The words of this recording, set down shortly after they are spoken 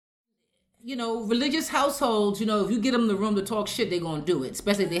religious households, if you get them in the room to talk shit, they're going to do it.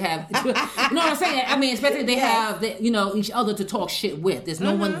 Especially if they have, you know what I'm saying? I mean, especially if they have, each other to talk shit with. There's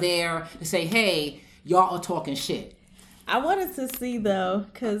no one there to say, hey, y'all are talking shit. I wanted to see, though,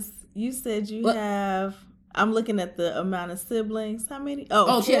 because you said you have... I'm looking at the amount of siblings. How many?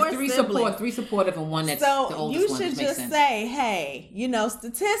 She has three supportive and one that's the oldest one. So you should just say, hey,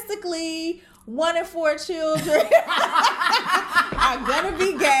 statistically, 1 in 4 children are gonna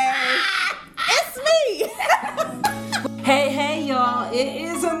be gay. It's me. Hey, y'all! It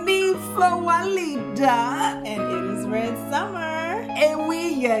is me, Flowalida, and it is Red Summer, and we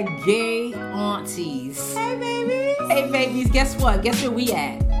your gay aunties. Hey, babies! Hey, babies! Guess what? Guess where we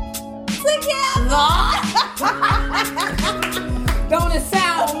at? Together. Don't it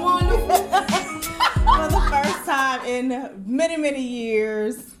sound wonderful? For the first time in many, many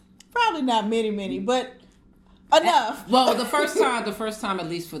years. Probably not many, but enough. Well, the first time at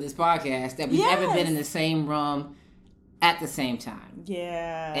least for this podcast that we've ever been in the same room at the same time.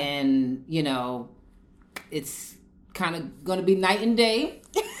 Yeah. And, it's kind of going to be night and day.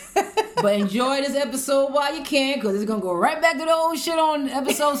 But enjoy this episode while you can, because it's going to go right back to the old shit on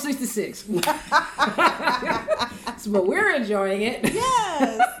episode 66. But we're enjoying it.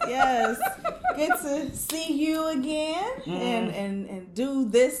 Yes. Good to see you again and do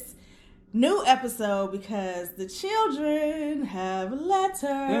this new episode because the children have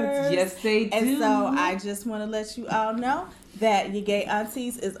letters. Yes, they do. And so I just want to let you all know that Your Gay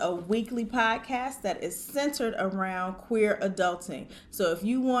Aunties is a weekly podcast that is centered around queer adulting. So if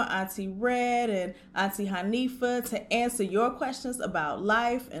you want Auntie Red and Auntie Hanifa to answer your questions about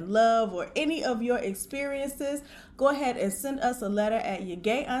life and love or any of your experiences, go ahead and send us a letter at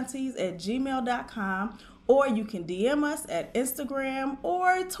yourgayaunties@gmail.com, or you can DM us at Instagram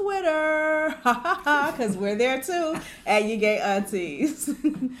or Twitter, because we're there too, at Your Gay Aunties.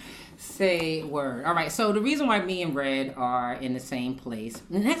 Say word. All right, so the reason why me and Red are in the same place,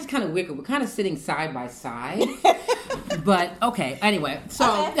 and that's kind of weird, we're kind of sitting side by side, but okay, anyway,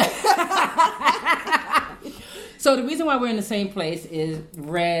 so so the reason why we're in the same place is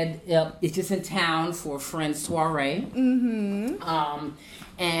Red is just in town for a friend's soiree,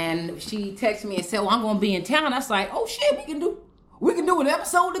 and she texted me and said, well, I'm going to be in town. I was like, oh shit, we can do an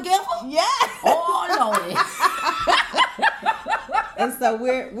episode together? Yeah. Oh, Lordy. And so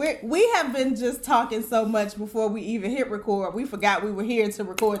we have been just talking so much before we even hit record. We forgot we were here to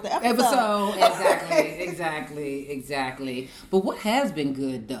record the episode. Exactly. But what has been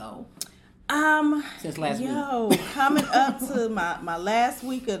good though? Since last week. Coming up to my last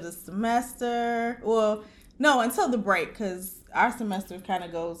week of the semester. Well, no, until the break, because our semester kind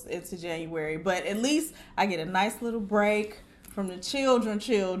of goes into January. But at least I get a nice little break from the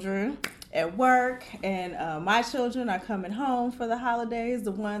children at work, and my children are coming home for the holidays,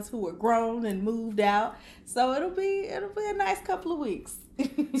 the ones who were grown and moved out. So it'll be a nice couple of weeks.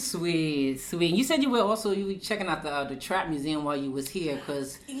 Sweet. You said you were checking out the trap museum while you was here,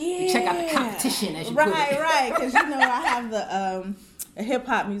 because you check out the competition, as you put it. Right, because I have the a hip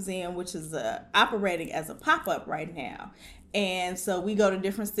hop museum, which is operating as a pop-up right now. And so we go to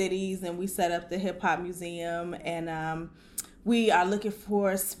different cities and we set up the hip hop museum, and we are looking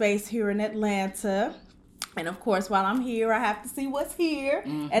for space here in Atlanta. And of course, while I'm here, I have to see what's here.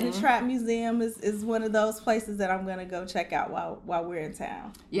 Mm-hmm. And the Trap Museum is one of those places that I'm going to go check out while we're in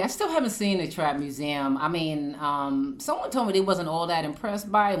town. Yeah, I still haven't seen the Trap Museum. I mean, someone told me they wasn't all that impressed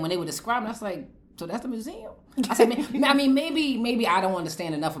by it. When they were describing it, I was like, so that's the museum? I said, maybe I don't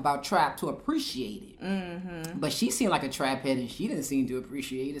understand enough about trap to appreciate it. Mm-hmm. But she seemed like a trap head, and she didn't seem to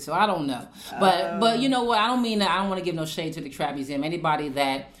appreciate it. So I don't know. But you know what? I don't want to give no shade to the Trap Museum. Anybody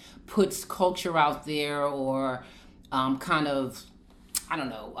that puts culture out there or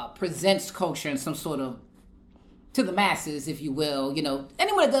presents culture in some sort of, to the masses, if you will,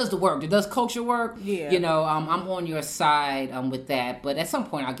 anyone that does the work, that does culture work, I'm on your side with that. But at some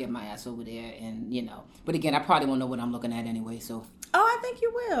point, I'll get my ass over there, and But again, I probably won't know what I'm looking at anyway. So. Oh, I think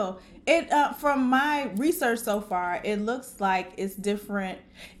you will. It from my research so far, it looks like it's different.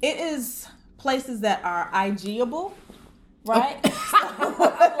 It is places that are IGable. Right?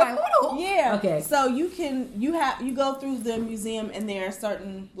 Yeah. Okay. So you go through the museum, and there are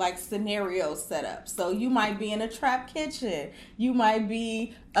certain scenarios set up. So you might be in a trap kitchen. You might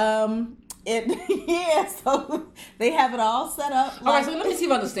be so they have it all set up. All right, so let me see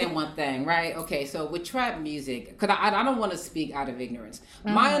if I understand one thing, right? Okay, so with trap music, because I don't want to speak out of ignorance.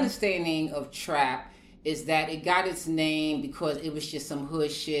 Mm-hmm. My understanding of trap is that it got its name because it was just some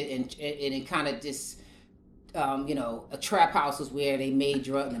hood shit, and it kind of just a trap house was where they made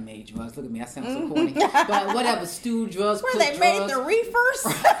drugs. Look at me, I sound so corny. But whatever, stew drugs, where they drugs. made the reefers.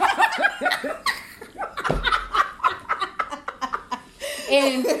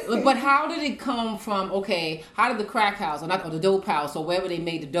 But how did it come from? Okay, how did the crack house or the dope house or wherever they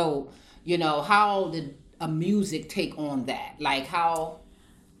made the dope? How did a music take on that? Like how?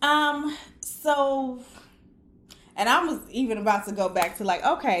 So, and I was even about to go back to like,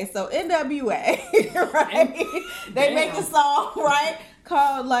 okay, so NWA, right? They make a song, right?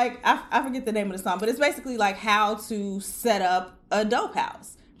 Called like, I forget the name of the song, but it's basically like how to set up a dope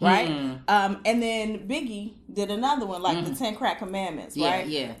house, right? And then Biggie did another one, like the 10 Crack Commandments, right?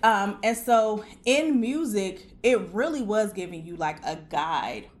 Yeah. And so in music, it really was giving you like a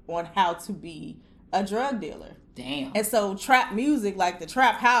guide on how to be a drug dealer. Damn. And so trap music, like the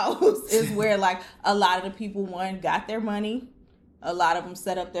trap house, is where like a lot of the people got their money. A lot of them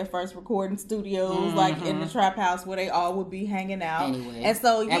set up their first recording studios, like in the trap house where they all would be hanging out. Anyway, and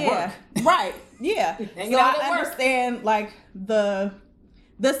so right, yeah. So I understand like the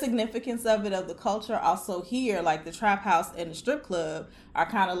significance of it, of the culture. Also here, like the trap house and the strip club are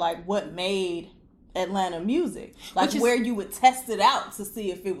kind of like what made Atlanta music, like where you would test it out to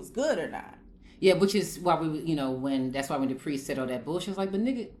see if it was good or not. Yeah, which is why that's why when the priest said all that bullshit, I was like, but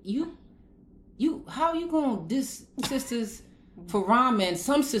nigga, you, how you gonna diss sisters for ramen?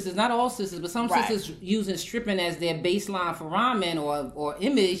 Some sisters, not all sisters, but some sisters using stripping as their baseline for ramen or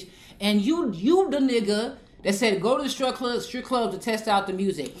image, and you the nigga that said go to the strip club to test out the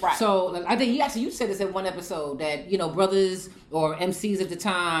music. Right. So I think you said this in one episode that brothers or MCs at the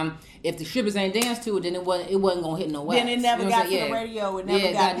time, if the strippers ain't dance to it, then it wasn't gonna hit no way. Then it never got to the radio. It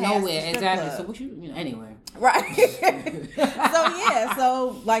never got nowhere. Exactly. Club. So what anyway. Right.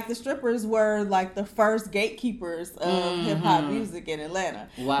 So like the strippers were like the first gatekeepers of hip hop music in Atlanta.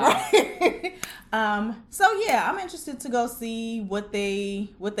 Wow. Right? So yeah, I'm interested to go see what they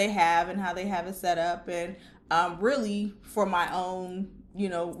have and how they have it set up, and really for my own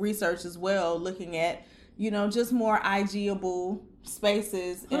research as well, looking at just more IGable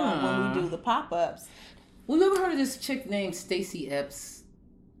spaces when we do the pop-ups. Well, you ever heard of this chick named Stacey Epps?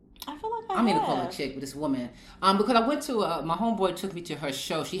 I feel like I mean to call her chick, but this woman. Because I went to my homeboy took me to her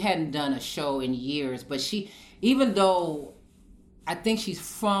show. She hadn't done a show in years, but even though I think she's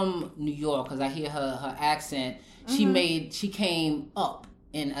from New York, because I hear her accent, she came up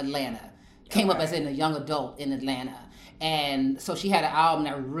in Atlanta. Came up as in a young adult in Atlanta. And so she had an album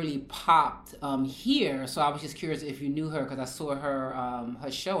that really popped here. So I was just curious if you knew her, because I saw her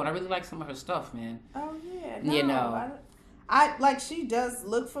show, and I really like some of her stuff, man. Oh yeah, no, I like, she does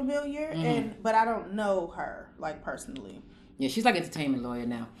look familiar, but I don't know her like personally. Yeah, she's like an entertainment lawyer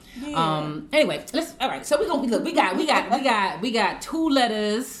now. Yeah. Anyway, all right. So we got 2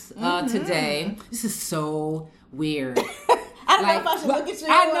 letters today. This is so weird. I don't know if I should look at you.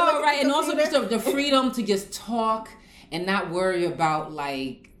 I know, right? And also just the freedom to just talk and not worry about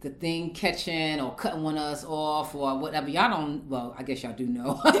like the thing catching or cutting one of us off or whatever. Y'all don't. Well, I guess y'all do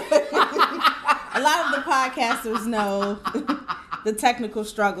know. A lot of the podcasters know the technical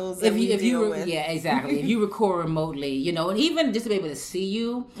struggles that we deal with. Yeah, exactly. If you record remotely, and even just to be able to see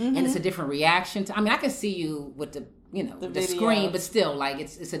you, and it's a different reaction. I mean, I can see you with the screen, but still, like,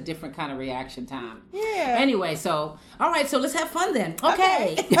 it's a different kind of reaction time. Yeah. Anyway, so, all right, so let's have fun then.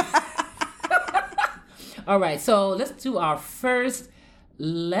 Okay. All right, so let's do our first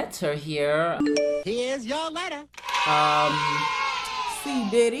letter here. Here's your letter. C.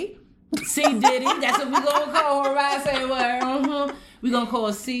 Diddy. C. Diddy, that's what we're going to call her, right? Say what? We're going to call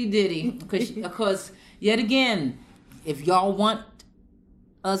her C. Diddy. Because, yet again, if y'all want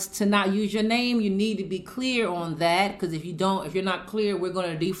us to not use your name, you need to be clear on that, because if you're not clear, we're going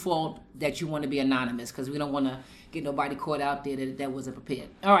to default that you want to be anonymous, because we don't want to get nobody caught out there that wasn't prepared.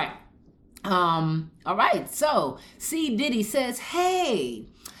 All right. All right. So C. Diddy says, "Hey,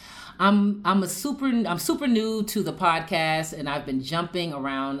 I'm super new to the podcast, and I've been jumping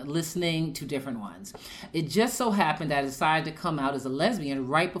around listening to different ones. It just so happened that I decided to come out as a lesbian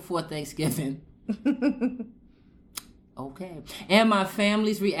right before Thanksgiving." Okay. And my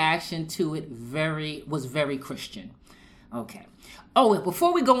family's reaction to it was very Christian. Okay. Oh,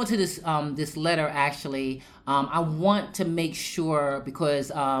 before we go into this this letter, actually, I want to make sure,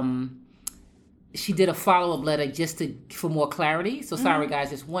 because she did a follow-up letter just for more clarity. So sorry, guys,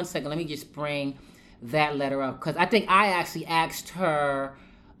 just 1 second. Let me just bring that letter up, because I think I actually asked her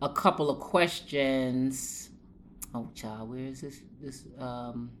a couple of questions. Oh, child, where is this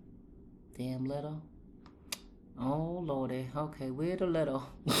damn letter? Oh, Lordy. Okay, where the letter?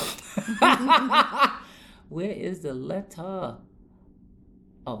 Where is the letter?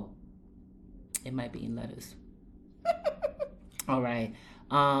 Oh, it might be in letters. All right.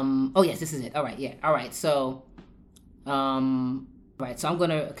 Oh, yes, this is it. All right, yeah. All right, so, Right, so I'm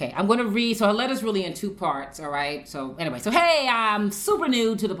gonna read. So her letter's really in 2 parts. All right. So anyway, hey, I'm super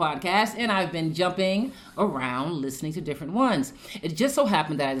new to the podcast, and I've been jumping around listening to different ones. It just so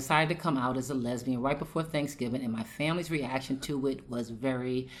happened that I decided to come out as a lesbian right before Thanksgiving, and my family's reaction to it was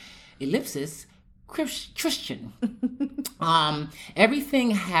very ellipsis Christian. Everything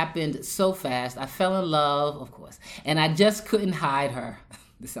happened so fast. I fell in love, of course, and I just couldn't hide her.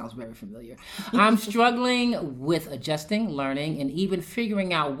 This sounds very familiar. I'm struggling with adjusting, learning, and even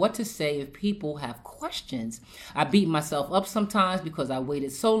figuring out what to say if people have questions. I beat myself up sometimes because I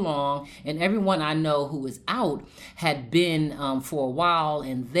waited so long, and everyone I know who is out had been for a while,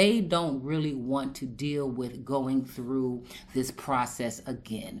 and they don't really want to deal with going through this process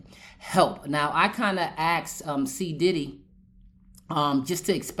again. Help. Now, I kind of asked C. Diddy just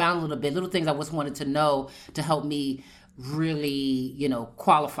to expound a little bit, little things I just wanted to know to help me really,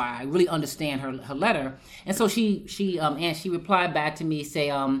 qualify, really understand her letter. And so she replied back to me, say,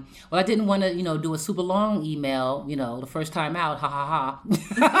 well, I didn't want to, do a super long email, the first time out, ha ha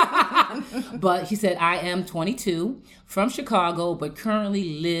ha. But she said, I am 22 from Chicago, but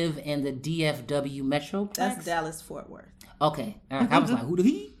currently live in the DFW Metroplex. That's Dallas Fort Worth. Okay. I was like, who the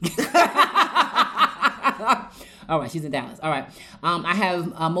he? All right, she's in Dallas. All right. I have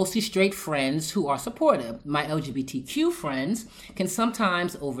mostly straight friends who are supportive. My LGBTQ friends can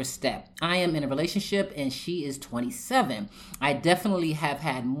sometimes overstep. I am in a relationship and she is 27. I definitely have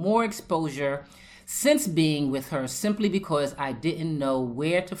had more exposure since being with her simply because I didn't know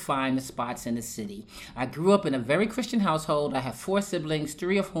where to find the spots in the city. I grew up in a very Christian household. I have 4 siblings,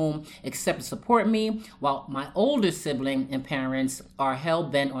 3 of whom accept and support me, while my older sibling and parents are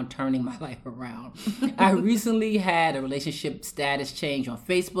hell-bent on turning my life around. I recently had a relationship status change on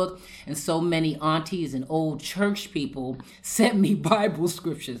Facebook, and so many aunties and old church people sent me Bible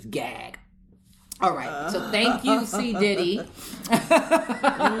scriptures. Gag. All right, so thank you, C. Diddy.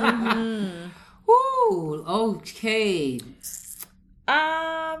 Mm-hmm. Ooh, okay.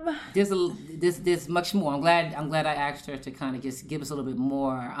 There's much more. I'm glad I asked her to kind of just give us a little bit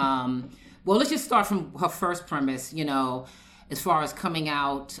more. Well, let's just start from her first premise. As far as coming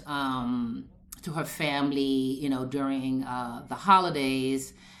out to her family, during the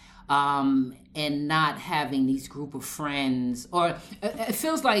holidays. And not having these group of friends, or it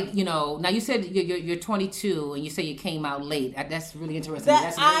feels like, now you said you're 22 and you say you came out late. That's really interesting.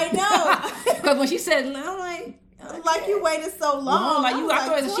 I know. Because when she said, I'm like you waited so long. I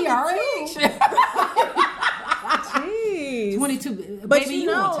thought it was she our age. Jeez. 22. But baby,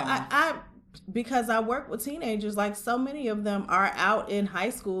 I because I work with teenagers, like so many of them are out in high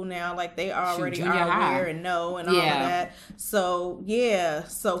school now, like they already are aware and know and all of that. So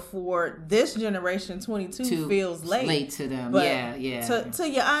so for this generation, 22 feels late to them. But yeah. To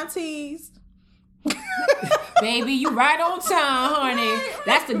your aunties, baby, you right on time, honey.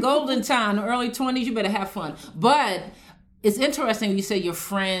 That's the golden time, the early 20s. You better have fun. But it's interesting when you say your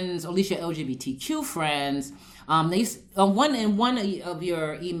friends, or at least your LGBTQ friends. One of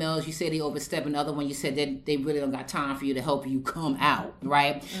your emails, you say they overstep. Another one, you said that they really don't got time for you to help you come out,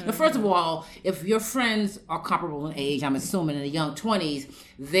 right? Mm-hmm. Now, first of all, if your friends are comparable in age, I'm assuming in the young 20s,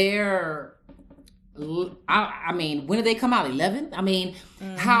 they're, when did they come out? 11?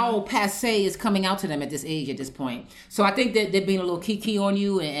 How passe is coming out to them at this age, at this point? So I think that they're being a little kiki on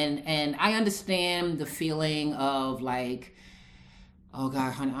you, and I understand the feeling of like, oh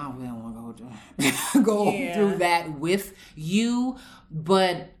God, honey, I don't really want to go through that with you.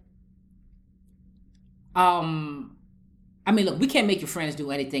 But, look, we can't make your friends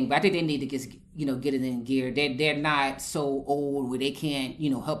do anything, but I think they need to just, get it in gear. They're not so old where they can't,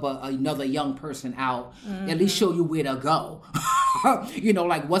 help another young person out. Mm-hmm. At least show you where to go.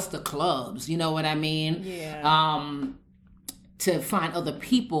 Like what's the clubs? You know what I mean? Yeah. To find other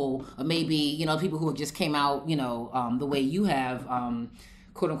people, or maybe, people who just came out, the way you have,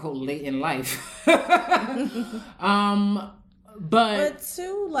 quote unquote, late in life. But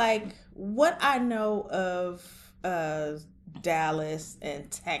too, like, what I know of Dallas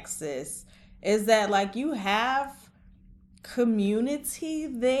and Texas is that, like, you have community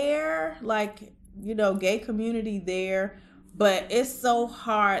there, like, gay community there, but it's so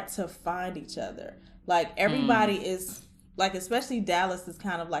hard to find each other. Like, everybody is... Like, especially Dallas is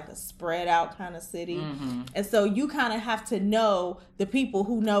kind of like a spread out kind of city. Mm-hmm. And so you kind of have to know the people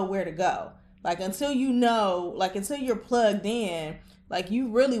who know where to go. Like, until you're plugged in, like, you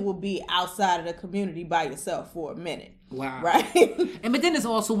really will be outside of the community by yourself for a minute. Wow. Right. And but then it's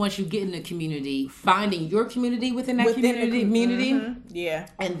also once you get in the community, finding your community within that community. Mm-hmm. Yeah.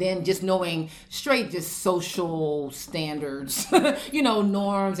 And then just knowing just social standards,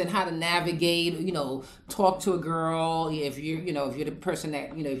 norms and how to navigate, talk to a girl if you're the person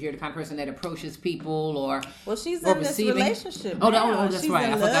that, if you're the kind of person that approaches people or she's or in receiving. This relationship. Oh, that's right.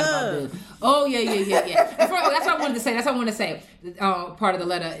 I forgot about this. Oh, yeah. That's what I wanted to say. That's what I wanted to say. Part of the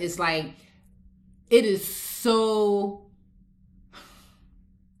letter is like, it is so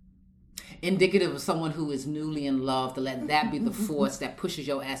indicative of someone who is newly in love to let that be the force that pushes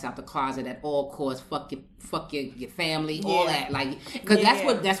your ass out the closet at all costs. Fuck your family, all that. Like, because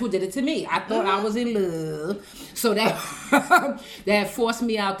that's what did it to me. I thought I was in love, so that that forced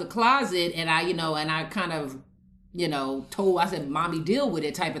me out the closet, and I kind of I said, "Mommy, deal with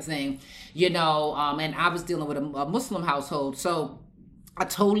it," type of thing, and I was dealing with a Muslim household, so I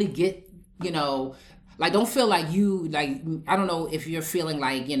totally get, like, don't feel like I don't know if you're feeling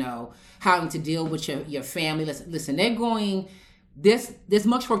like, having to deal with your family. Listen, they're going, there's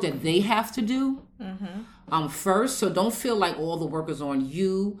much work that they have to do first. So don't feel like all the work is on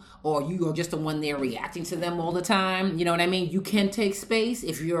you or you are just the one there reacting to them all the time. You know what I mean? You can take space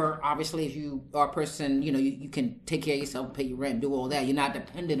if you are a person, you can take care of yourself, pay your rent, do all that. You're not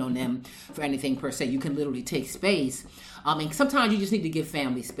dependent on them for anything per se. You can literally take space. And sometimes you just need to give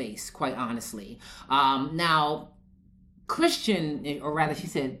family space, quite honestly. Now, Christian, or rather she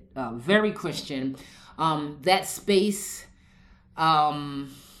said very Christian, that space can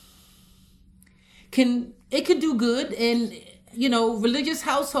do good. And religious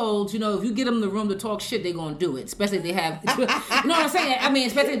households, if you get them the room to talk shit, they're gonna do it, especially if they have you know what I'm saying? I mean,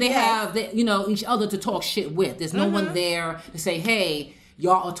 especially if they have each other to talk shit with. There's no one there to say, hey,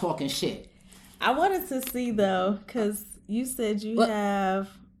 y'all are talking shit. I wanted to see though, because you said you have,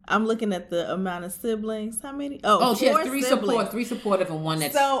 I'm looking at the amount of siblings. How many? She has three supportive and one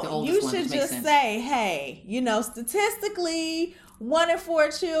that's the oldest one. So you should just say, hey, statistically, 1 in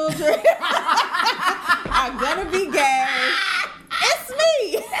 4 children are gonna be gay. It's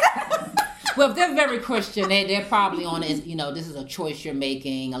me. Well, if they're very Christian, they're probably on it. This is a choice you're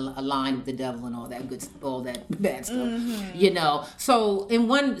making, aligned with the devil and all that bad stuff. So in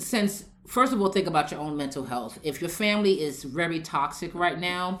one sense, first of all, think about your own mental health. If your family is very toxic right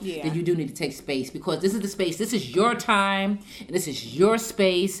now, then you do need to take space, because this is the space. This is your time, and this is your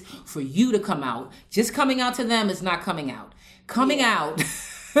space for you to come out. Just coming out to them is not coming out. Coming out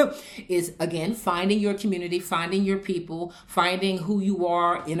is, again, finding your community, finding your people, finding who you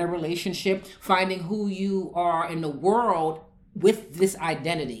are in a relationship, finding who you are in the world with this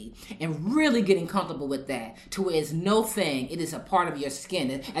identity, and really getting comfortable with that, to where it's no thing. It is a part of your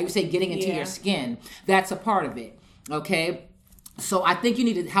skin. I would say getting into your skin. That's a part of it. Okay? So I think you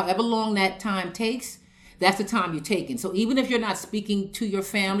need to, however long that time takes, that's the time you're taking. So even if you're not speaking to your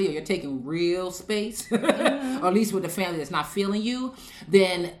family, or you're taking real space, or at least with the family that's not feeling you,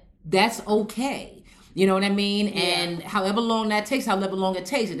 then that's okay. You know what I mean? Yeah. And however long that takes, however long it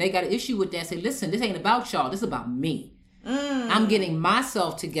takes, and they got an issue with that, say, listen, this ain't about y'all. This is about me. I'm getting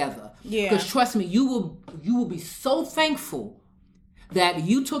myself together. Yeah. Because trust me, you will be so thankful that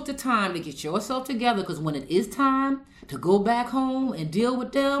you took the time to get yourself together, because when it is time to go back home and deal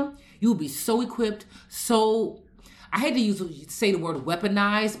with them, you'll be so equipped, so, I hate to say the word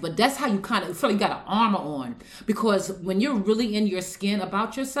weaponized, but that's how you kind of feel like you got an armor on. Because when you're really in your skin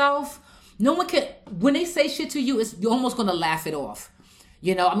about yourself, no one can, when they say shit to you, you're almost going to laugh it off.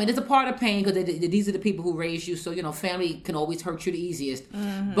 It's a part of pain, because these are the people who raised you. So, family can always hurt you the easiest.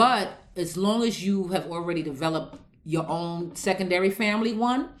 But as long as you have already developed your own secondary family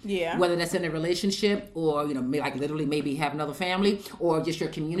whether that's in a relationship or, like literally maybe have another family, or just your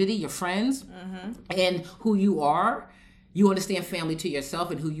community, your friends, and who you are, you understand family to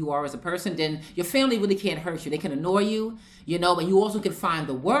yourself and who you are as a person, then your family really can't hurt you. They can annoy you, and you also can find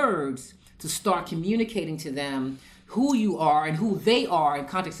the words to start communicating to them who you are and who they are in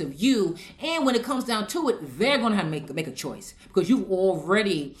context of you. And when it comes down to it, they're going to have to make a choice, because you've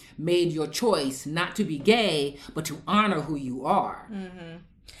already made your choice not to be gay, but to honor who you are.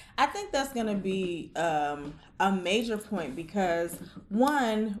 I think that's going to be a major point, because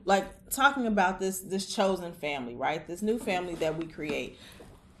one, like talking about this chosen family, right? This new family that we create,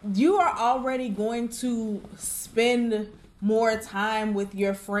 you are already going to spend more time with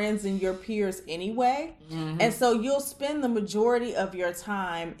your friends and your peers anyway. And so you'll spend the majority of your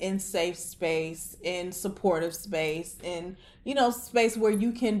time in safe space, in supportive space, in, space where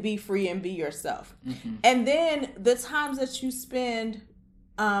you can be free and be yourself. And then the times that you spend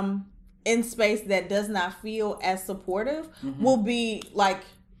in space that does not feel as supportive will be like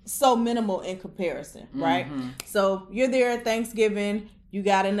so minimal in comparison, right? So you're there at Thanksgiving, you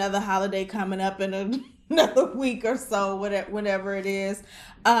got another holiday coming up in another week or so, whatever it is.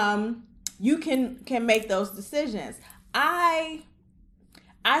 You can make those decisions. I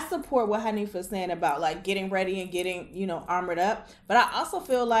support what Hanifa's saying about like getting ready and getting, armored up. But I also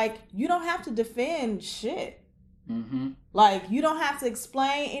feel like you don't have to defend shit. Like you don't have to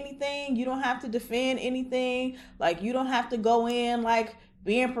explain anything. You don't have to defend anything. Like you don't have to go in like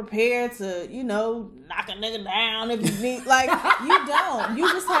being prepared to, knock a nigga down if you need. Like you don't.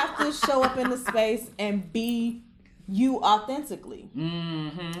 You just have to show up in the space and be you authentically.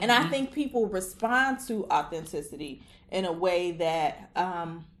 And I think people respond to authenticity in a way that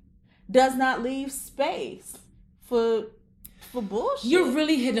does not leave space for bullshit. You're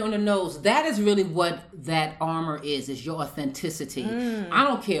really hitting on the nose. That is really what that armor is your authenticity. I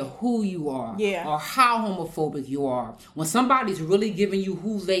don't care who you are or how homophobic you are. When somebody's really giving you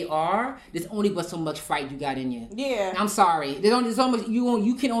who they are, there's only but so much fight you got in you. Yeah. I'm sorry. There's only so much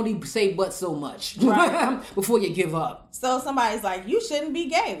you can only say but so much before you give up. So somebody's like, you shouldn't be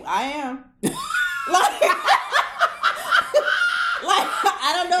gay. I am.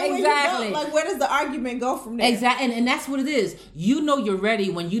 I don't know where you go. Like, where does the argument go from there? Exactly, and that's what it is. You're ready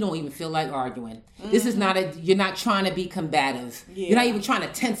when you don't even feel like arguing. This is you're not trying to be combative. Yeah. You're not even trying to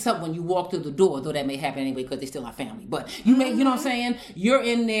tense up when you walk through the door, though that may happen anyway because they still are family. But you know what I'm saying? You're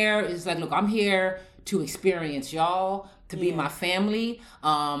in there. It's like, look, I'm here to experience y'all, to be my family.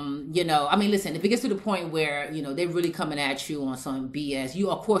 Listen, if it gets to the point where, they're really coming at you on some BS,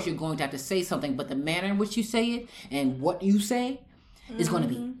 of course you're going to have to say something, but the manner in which you say it and what you say is going to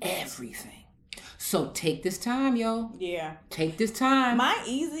be everything. So take this time, yo. Yeah. Take this time. My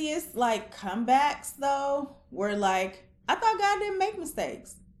easiest, comebacks, though, were I thought God didn't make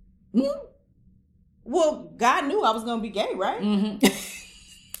mistakes. Well, God knew I was going to be gay, right?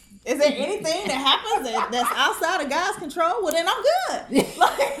 Is there anything that happens that's outside of God's control? Well, then I'm good.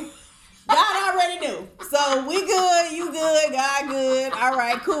 God already knew. So we good, you good, God good. All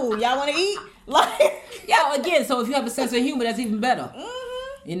right, cool. Y'all want to eat? Again, so if you have a sense of humor, that's even better.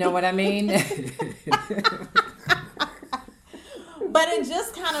 You know what I mean? But it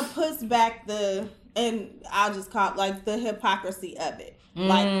just kind of puts back and I'll just call it the hypocrisy of it.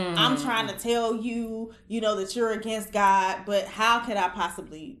 I'm trying to tell you, that you're against God, but how could I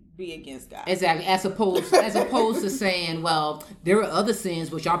possibly be against God? Exactly. As opposed to saying, well, there are other sins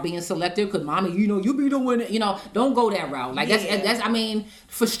which are being selected because mommy, you be doing it. Don't go that route. That's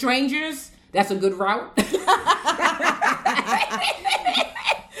for strangers, that's a good route.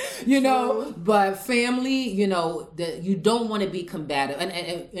 But family, you don't want to be combative,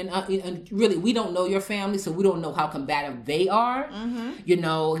 and really, we don't know your family, so we don't know how combative they are.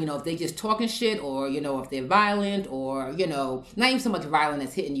 If they just talking shit, or if they're violent, or not even so much violent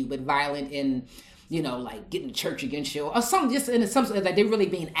as hitting you, but violent in getting the church against you, or some they're really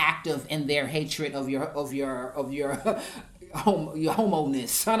being active in their hatred of your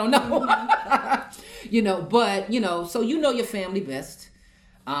homo-ness. I don't know. So your family best.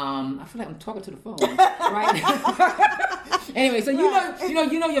 I feel like I'm talking to the phone, right? Anyway, so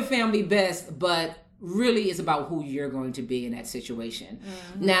you know your family best, but really it's about who you're going to be in that situation.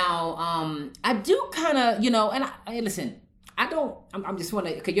 Now, I do kind of, listen, I'm just want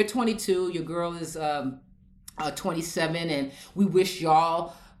to, okay, you're 22, your girl is 27, and we wish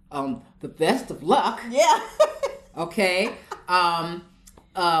y'all the best of luck. Yeah. Okay. And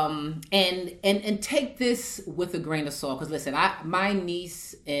take this with a grain of salt, because listen, my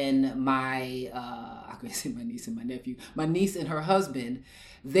niece and my I can say my niece and my nephew, my niece and her husband,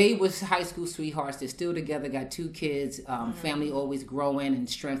 they was high school sweethearts. They're still together, got 2 kids, family always growing and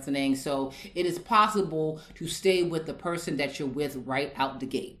strengthening. So it is possible to stay with the person that you're with right out the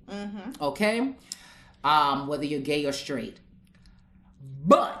gate. Okay, whether you're gay or straight,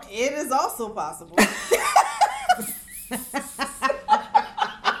 but it is also possible.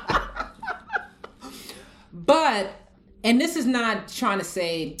 But, and this is not trying to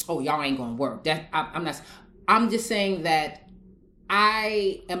say, oh, y'all ain't gonna work. I'm just saying that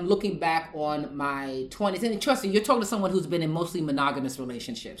I am looking back on my 20s, and trust me, you're talking to someone who's been in mostly monogamous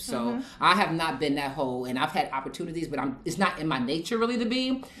relationships. So I have not been that whole, and I've had opportunities, but it's not in my nature really to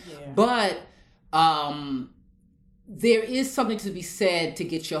be. Yeah. But there is something to be said to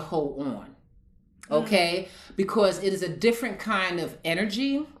get your hoe on, okay? Because it is a different kind of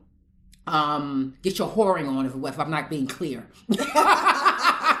energy. Get your whoring on if I'm not being clear.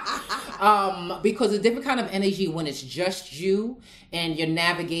 Because a different kind of energy when it's just you and you're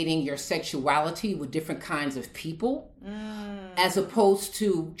navigating your sexuality with different kinds of people, as opposed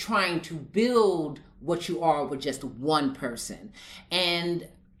to trying to build what you are with just one person. And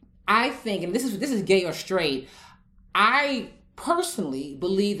I think, and this is gay or straight, I personally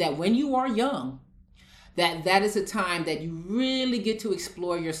believe that when you are young, that is a time that you really get to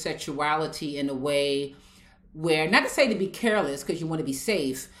explore your sexuality in a way where, not to say to be careless because you want to be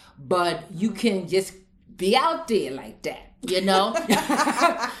safe, but you can just be out there like that, you know?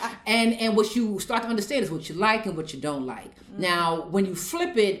 and what you start to understand is what you like and what you don't like. Now, when you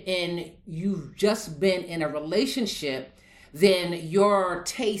flip it and you've just been in a relationship, then your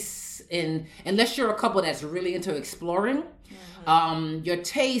tastes, unless you're a couple that's really into exploring, your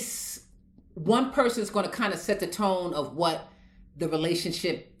tastes, one person is going to kind of set the tone of what the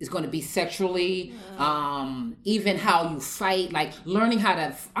relationship is going to be sexually, even how you fight, like learning how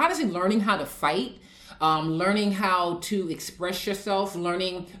to fight, learning how to express yourself,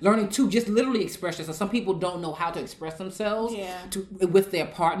 learning to just literally express yourself. Some people don't know how to express themselves with their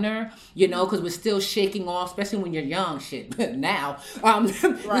partner, you know, because we're still shaking off, especially when you're young, now,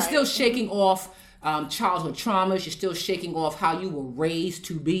 we're still shaking off childhood traumas. You're still shaking off how you were raised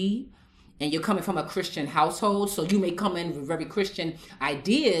to be. And you're coming from a Christian household, so you may come in with very Christian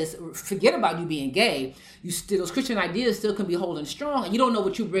ideas. Forget about you being gay. Those Christian ideas still can be holding strong, and you don't know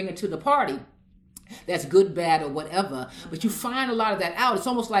what you bring to the party. That's good, bad, or whatever. But you find a lot of that out. It's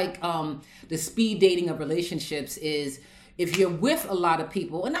almost like the speed dating of relationships is if you're with a lot of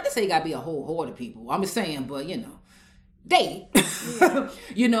people, and not to say you gotta be a whole horde of people. I'm just saying, but you know, date.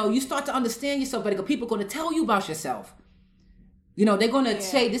 You know, you start to understand yourself better. People are going to tell you about yourself. You know, they're going to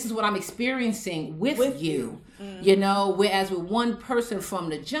say, this is what I'm experiencing with you. You know, whereas with one person from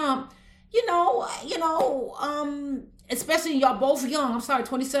the jump, you know, especially y'all both young. I'm sorry,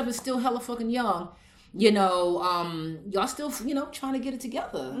 27 is still hella fucking young. You know, y'all still, you know, trying to get it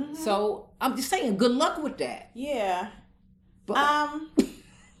together. So I'm just saying, good luck with that. Yeah. But,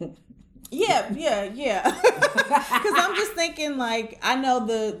 yeah. Because I'm just thinking, like, I know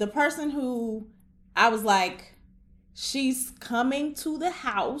the person who I was like, she's coming to the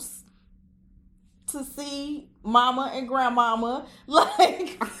house to see mama and grandmama.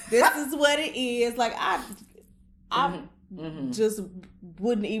 Like, this is what it is. Like, I just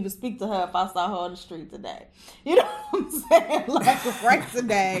wouldn't even speak to her if I saw her on the street today. You know what I'm saying? Like, right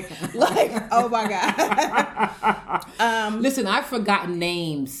today. Like, oh my God. Listen, I've forgotten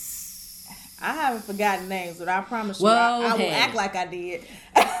names. I haven't forgotten names, but I promise you, I will act like I did.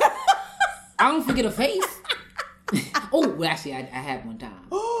 I don't forget a face. Oh, well, actually, I had one time.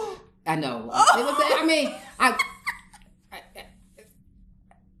 I know. I mean,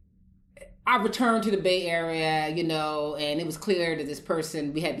 I returned to the Bay Area, you know, and it was clear that this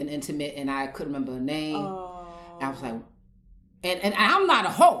person, we had been intimate, and I couldn't remember her name. I was like, and I'm not a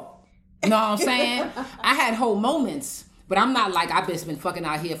hoe. You know what I'm saying? I had hoe moments, but I'm not like, I've just been fucking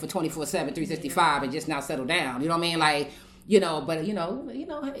out here for 24/7, 365, and just now settle down. You know what I mean? Like, you know, but you know,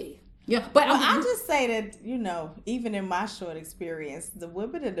 hey. Yeah, but I'll just say that, you know, even in my short experience, the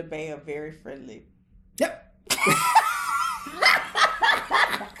women in the Bay are very friendly. Yep.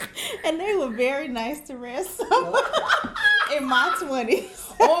 And they were very nice to ransom in my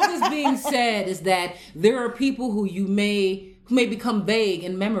 20s. All this being said is that there are people who may become vague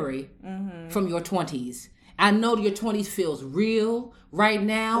in memory from your 20s. I know your 20s feels real right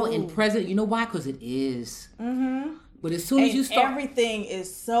now and present. You know why? Because it is. But as soon as you start, everything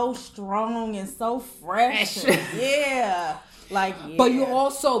is so strong and so fresh. Yeah. Like, yeah. But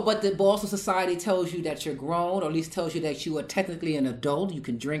also society tells you that you're grown, or at least tells you that you are technically an adult. You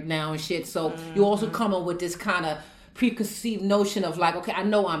can drink now and shit. So you also come up with this kind of preconceived notion of like, okay, I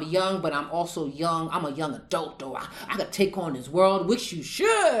know I'm young, but I'm also young. I'm a young adult, though. I could take on this world, which you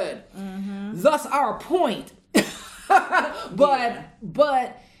should. Thus our point.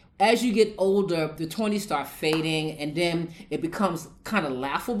 But as you get older, the 20s start fading, and then it becomes kind of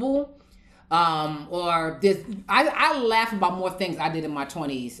laughable. I laugh about more things I did in my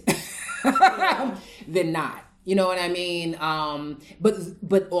 20s than not. You know what I mean?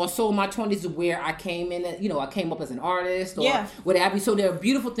 But also my 20s is where I came in, you know, I came up as an artist or whatever. So there are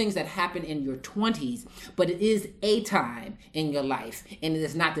beautiful things that happen in your 20s, but it is a time in your life, and it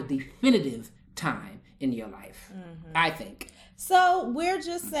is not the definitive time in your life, I think. So we're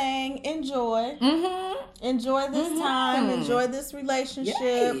just saying, enjoy this time, enjoy this relationship.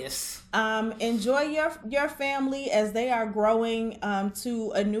 Yes. Enjoy your family as they are growing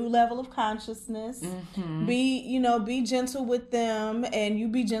to a new level of consciousness. Be gentle with them, and you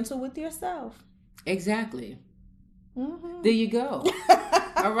be gentle with yourself. Exactly. There you go.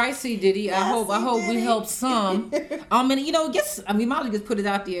 All right, C Diddy. Yes, I hope we helped some. And you know, we might as well just put it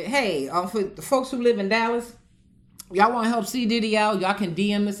out there. Hey, for the folks who live in Dallas, y'all want to help C Diddy out, y'all can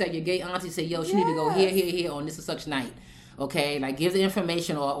DM us at your gay auntie. Say, yo, she need to go here on this or such night. Okay, like give the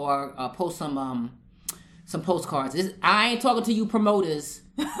information or post some postcards. I ain't talking to you promoters.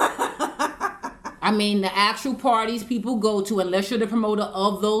 I mean the actual parties people go to, unless you're the promoter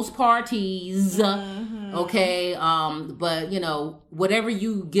of those parties. Okay, but whatever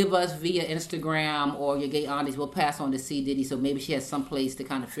you give us via Instagram or your gay aunties, we'll pass on to C Diddy, so maybe she has some place to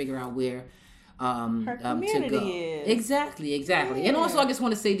kind of figure out where her community to go. is. Exactly. Yeah. And also I just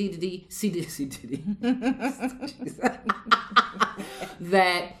want to say C Diddy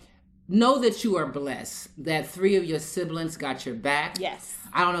that know that you are blessed, that 3 of your siblings got your back. Yes.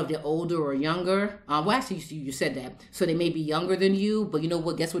 I don't know if they're older or younger. Well, actually, you said that. So they may be younger than you, but you know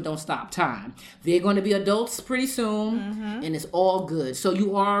what? Guess what? Don't stop time. They're going to be adults pretty soon, and it's all good. So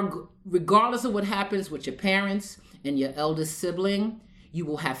you are, regardless of what happens with your parents and your eldest sibling, you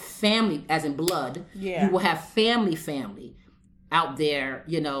will have family, as in blood. Yeah. You will have family out there,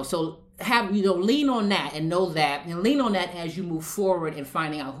 So have, lean on that and know that, and lean on that as you move forward and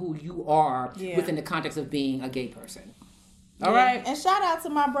finding out who you are within the context of being a gay person. All right. And shout out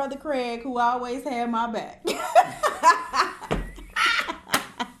to my brother Craig, who always had my back. And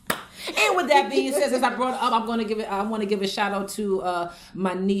with that being said, as I brought it up, I want to give a shout out to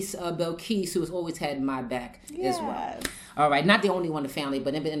my niece Belkis, who has always had my back as well. All right, not the only one in the family,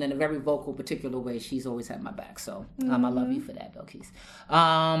 but in a very vocal, particular way, she's always had my back. So I love you for that, Belkis.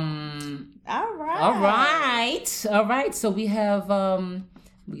 All right. So we have.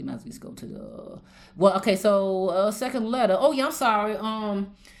 We might as well go to the. Well, okay. So second letter. Oh yeah, I'm sorry.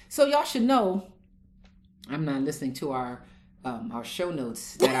 So y'all should know, I'm not listening to our show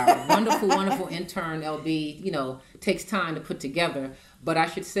notes that our wonderful intern LB, takes time to put together. But I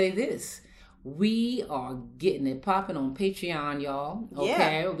should say this. We are getting it popping on Patreon, y'all.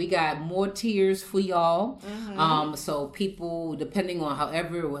 Okay, we got more tiers for y'all. So people, depending on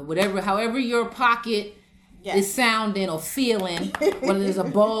however your pocket is sounding or feeling, whether there's a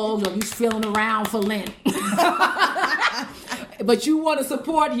bulge or you feeling around for Lent, but you want to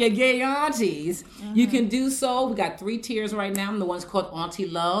support your gay aunties, you can do so. We got 3 tiers right now. The one's called Auntie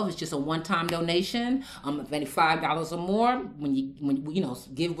Love. It's just a one-time donation. Of any $5 or more. When you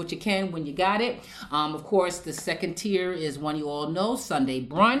give what you can when you got it. Of course, the second tier is one you all know, Sunday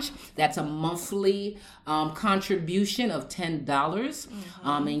Brunch. That's a monthly contribution of $10.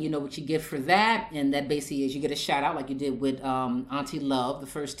 And you know what you get for that, and that basically is you get a shout out like you did with Auntie Love, the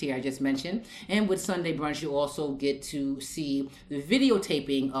first tier I just mentioned. And with Sunday Brunch, you also get to see the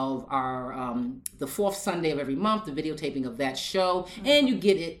videotaping of our the 4th Sunday of every month, the videotaping of that show, and you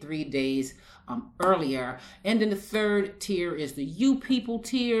get it 3 days earlier. And then the third tier is the You People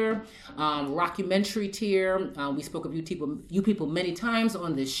tier, rockumentary tier. We spoke of You People many times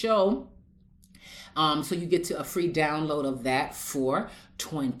on this show. So you get to a free download of that for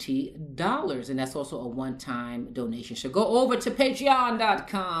 $20. And that's also a one-time donation. So go over to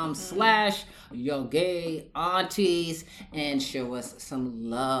patreon.com/yourgayaunties and show us some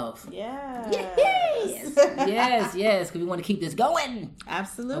love. Yes. Yes. Because we want to keep this going.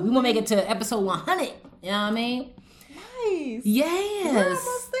 Absolutely. We want to make it to episode 100. You know what I mean? Nice. Yes. We're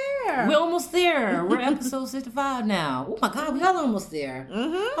almost there. We're almost there. We're episode 65 now. Oh my God, we are almost there.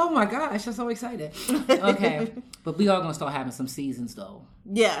 Oh my gosh, I'm so excited. Okay, but we are going to start having some seasons though.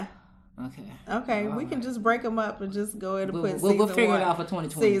 Yeah. Okay, we can just break them up and just go ahead and put we'll figure 1, it out for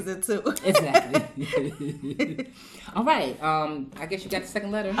 2020. Season 2. Exactly. All right, I guess you got the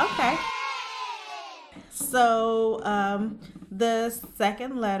second letter. Okay. So the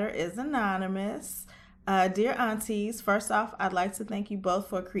second letter is anonymous. Dear aunties, first off, I'd like to thank you both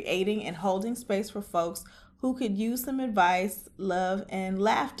for creating and holding space for folks who could use some advice, love, and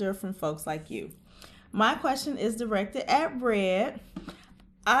laughter from folks like you. My question is directed at Red.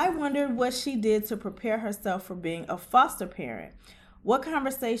 I wondered what she did to prepare herself for being a foster parent. What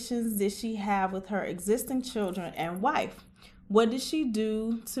conversations did she have with her existing children and wife? What did she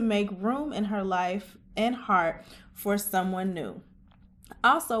do to make room in her life and heart for someone new?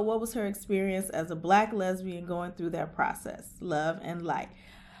 Also, what was her experience as a Black lesbian going through that process? Love and light.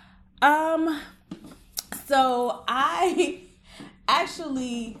 So I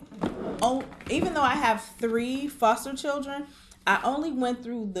actually, even though I have 3 foster children, I only went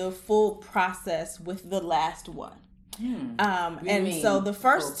through the full process with the last one. So the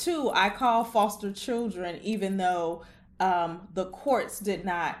first 2 I call foster children, even though the courts did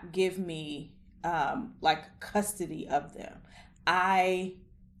not give me like custody of them. I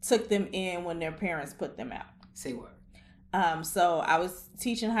took them in when their parents put them out. Say what? So I was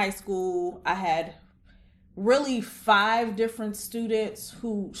teaching high school. I had really 5 different students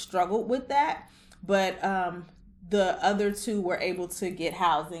who struggled with that, but the other 2 were able to get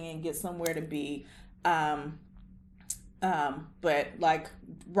housing and get somewhere to be. But like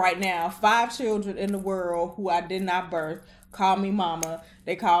right now, 5 children in the world who I did not birth call me mama.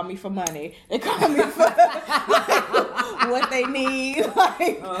 They call me for money. They call me for like, what they need.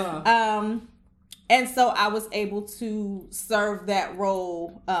 Like, and so I was able to serve that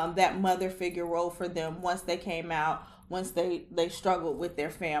role, that mother figure role for them once they came out, once they struggled with their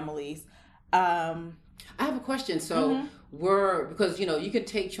families. I have a question. So, because you could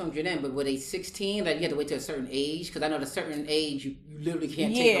take children in, but were they 16? Like you had to wait till a certain age? Because I know at a certain age you literally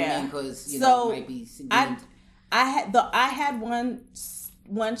can't take them in because it might be. I had one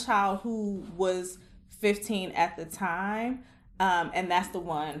child who was 15 at the time, and that's the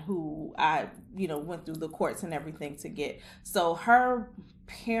one who I went through the courts and everything to get. So her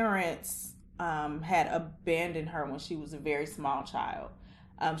parents had abandoned her when she was a very small child.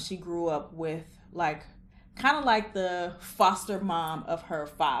 She grew up with kind of like the foster mom of her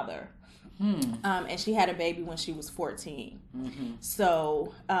father. And she had a baby when she was 14.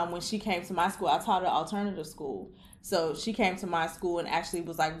 So when she came to my school, I taught at an alternative school. So she came to my school and actually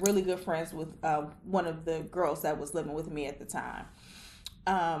was like really good friends with one of the girls that was living with me at the time.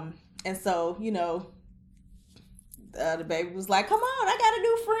 And so, the baby was like, come on, I got a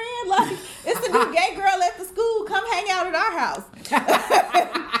new friend. Like, it's a new gay girl at the school. Come hang out at our house.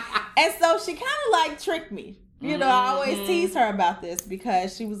 And so she kind of like tricked me. I always tease her about this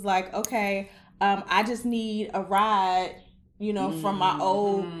because she was like, okay, I just need a ride, from my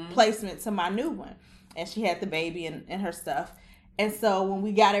old placement to my new one. And she had the baby and her stuff. And so when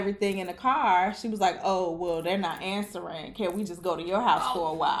we got everything in the car, she was like, oh, well, they're not answering. Can we just go to your house for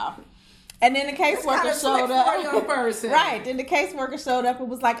a while? And then the caseworker showed up. Right. Then the caseworker showed up and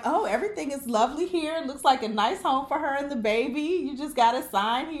was like, oh, everything is lovely here. It looks like a nice home for her and the baby. You just got to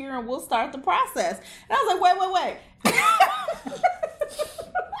sign here and we'll start the process. And I was like, wait. Because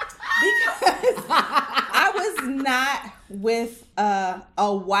I was not with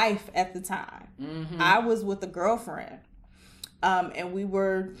a wife at the time. I was with a girlfriend. And we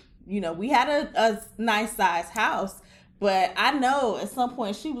were, we had a nice size house. But I know at some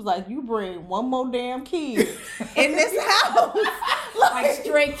point she was like, you bring one more damn kid in this house. like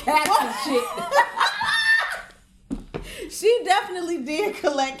stray cats and shit. She definitely did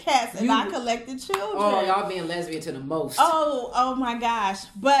collect cats and I collected children. Oh, y'all being lesbian to the most. Oh my gosh.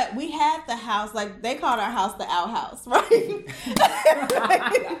 But we had the house, like they called our house the outhouse, right?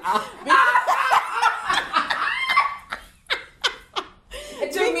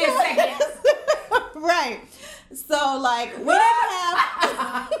 It took me a second. Right. So like we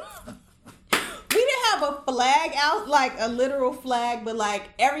didn't have a flag out, like a literal flag, but like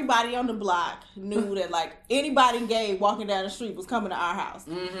everybody on the block knew that like anybody gay walking down the street was coming to our house.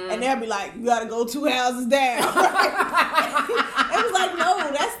 And they'd be like, you gotta go 2 houses down. It was like,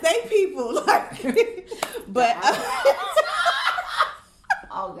 no, that's they people. Like, but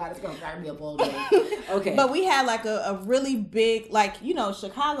oh God, it's gonna fire me up all day. Okay. But we had like a really big, like,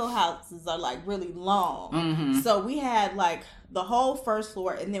 Chicago houses are like really long. So we had like the whole first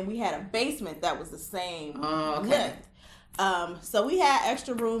floor and then we had a basement that was the same length. So we had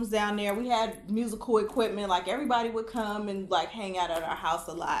extra rooms down there. We had musical equipment. Like everybody would come and like hang out at our house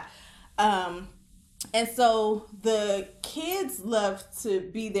a lot. And so the kids loved to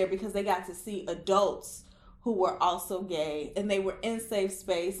be there because they got to see adults who were also gay and they were in safe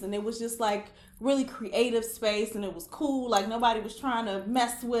space and it was just like really creative space and it was cool. Like nobody was trying to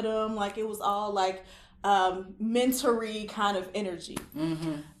mess with them. Like it was all like mentory kind of energy.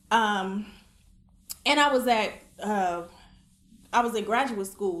 And I was at graduate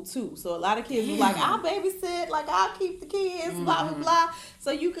school too. So a lot of kids were like, I'll babysit, like I'll keep the kids, blah, blah, blah. So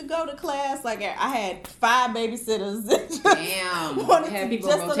you could go to class. Like I had 5 babysitters. Damn. Wanted to,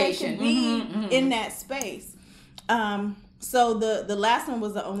 just so they could be in that space. So the last one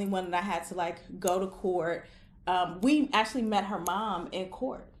was the only one that I had to like go to court. We actually met her mom in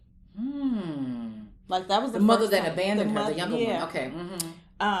court. Like that was the mother first that time. abandoned her, the younger one. Okay.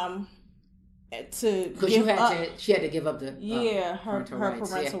 Because she had to give up the her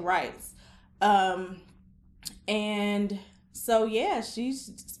parental rights. And so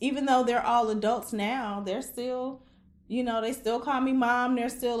she's, even though they're all adults now, they're still, they still call me mom. They're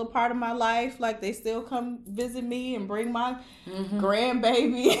still a part of my life. Like they still come visit me and bring my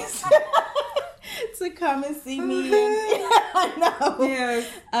grandbabies to come and see me. And, I know. Yes.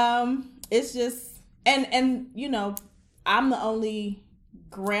 It's just and I'm the only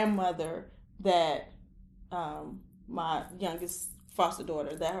grandmother that my youngest foster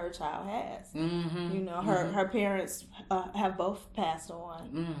daughter that her child has. Mm-hmm. You know, her parents have both passed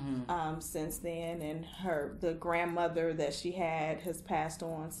on since then, and the grandmother that she had has passed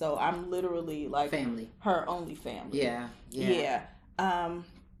on. So I'm literally like family, her only family. Yeah.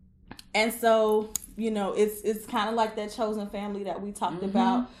 And so, you know, it's kind of like that chosen family that we talked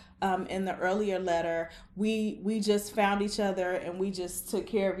about in the earlier letter. We just found each other and we just took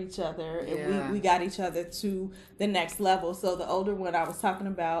care of each other, and we got each other to the next level. So the older one I was talking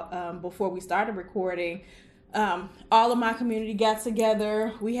about before we started recording, all of my community got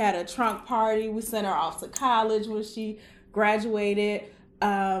together. We had a trunk party. We sent her off to college when she graduated.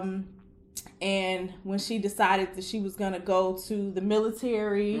 And when she decided that she was going to go to the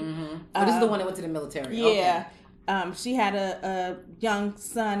military. Oh, this is the one that went to the military. Yeah. Okay. She had a young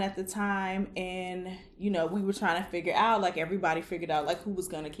son at the time, and, you know, we were trying to figure out, like everybody figured out, like who was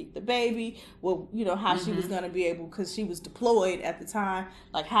going to keep the baby, well, you know, how she was going to be able, because she was deployed at the time,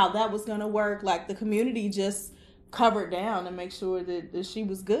 like how that was going to work. Like the community just covered down to make sure that she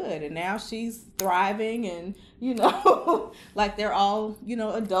was good, and now she's thriving, and, you know, like they're all, you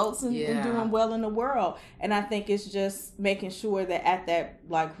know, adults and doing well in the world. And I think it's just making sure that at that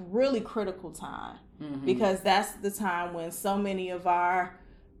like really critical time, because that's the time when so many of our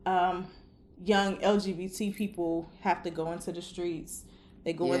young LGBT people have to go into the streets.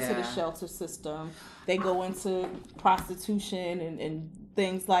 They go into the shelter system, they go into prostitution and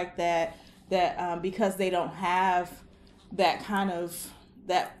things like that because they don't have that kind of,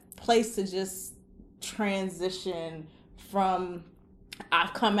 that place to just transition from,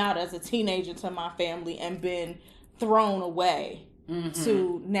 I've come out as a teenager to my family and been thrown away,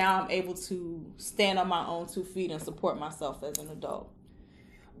 to now I'm able to stand on my own 2 feet and support myself as an adult.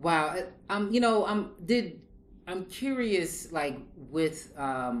 Wow. You know, I'm curious, like with,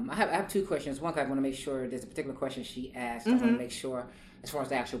 I have 2 questions. One, I want to make sure there's a particular question she asked. I want to make sure, as far as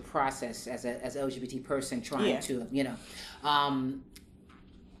the actual process as an LGBT person trying to, you know,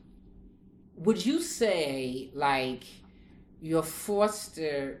 would you say like your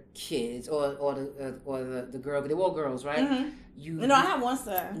foster kids or the girl, they were all girls, right? No, I have one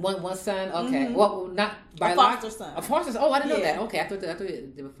son. One son, okay. Well, not a foster son. A foster son. Oh, I didn't know that. Okay, I thought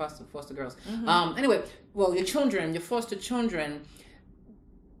they were foster girls. Anyway, well, your children, your foster children,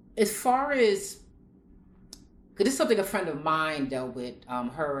 as far as, because this is something a friend of mine dealt with,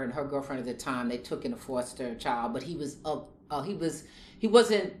 her and her girlfriend at the time, they took in a foster child, but he wasn't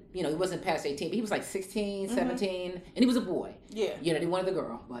past 18, but he was like 16, 17, and he was a boy. Yeah. You know, they wanted the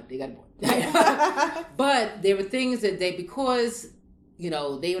girl, but they got a boy. But there were things that because, you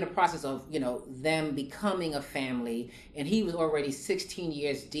know, they were in the process of, you know, them becoming a family, and he was already 16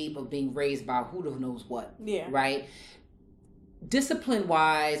 years deep of being raised by who knows what. Yeah. Right? Discipline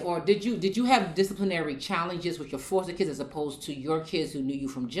wise, or did you have disciplinary challenges with your foster kids as opposed to your kids who knew you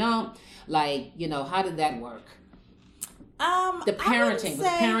from jump? Like, you know, how did that work? The parenting was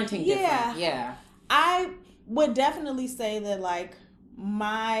different. Yeah. I would definitely say that like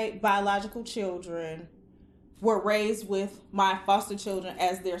my biological children were raised with my foster children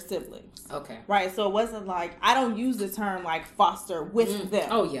as their siblings. Okay. Right. So it wasn't like, I don't use the term like foster with them.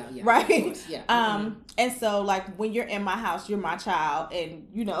 Oh yeah. Right. Yeah. And so like when you're in my house, you're my child, and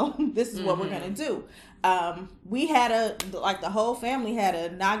you know this is what we're gonna do. We had the whole family had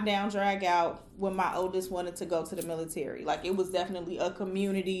a knockdown drag out when my oldest wanted to go to the military. Like it was definitely a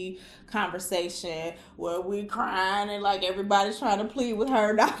community conversation where we crying and like everybody's trying to plead with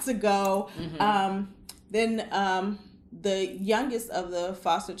her not to go. Then the youngest of the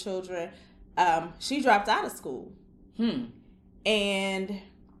foster children, she dropped out of school. And,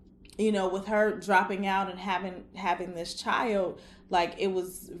 you know, with her dropping out and having this child, like it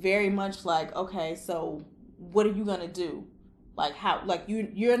was very much like, okay, so what are you going to do? Like how, like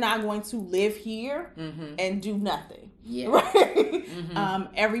you're not going to live here and do nothing. Yeah. Right.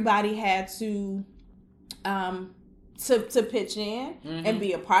 Everybody had to pitch in and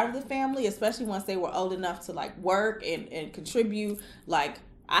be a part of the family, especially once they were old enough to like work and contribute. Like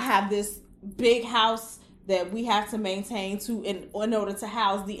I have this big house that we have to maintain in order to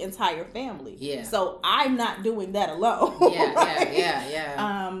house the entire family. Yeah. So I'm not doing that alone. Yeah, right?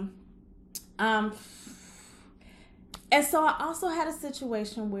 Yeah. And so I also had a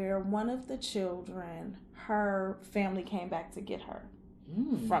situation where one of the children, her family came back to get her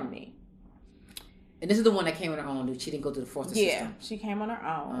from me. And this is the one that came on her own. She didn't go to the foster system. Yeah, she came on her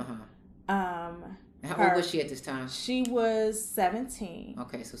own. How old was she at this time? She was 17.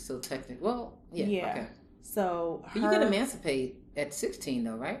 Okay, so still technically. Well, yeah. Okay. So but you can emancipate at 16,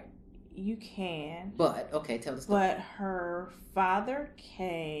 though, right? You can. But okay, tell the story. But her father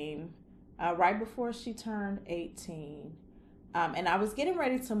came right before she turned 18. And I was getting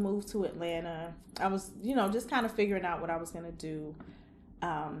ready to move to Atlanta. I was, just kind of figuring out what I was going to do.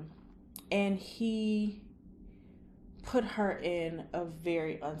 And he put her in a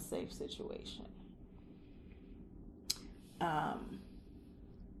very unsafe situation.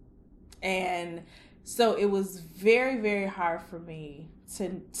 And so it was very, very hard for me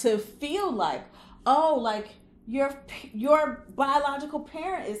to feel like, oh, like your biological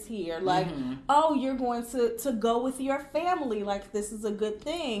parent is here. Like, oh, you're going to go with your family. Like, this is a good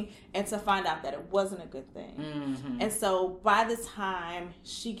thing. And to find out that it wasn't a good thing. And so by the time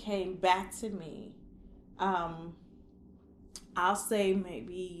she came back to me, I'll say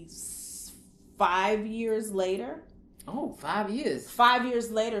maybe 5 years later. Oh, 5 years. 5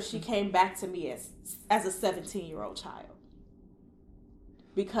 years later, she came back to me as a 17-year-old child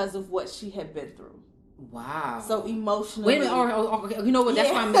because of what she had been through. Wow. So emotionally. Wait a minute. Okay. You know what?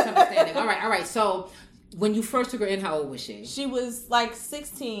 That's why I'm misunderstanding. All right. So when you first took her in, how old was she? She was like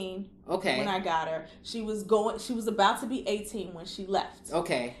 16. Okay. When I got her, she was about to be 18 when she left.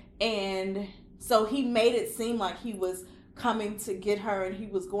 Okay. And so he made it seem like he was coming to get her, and he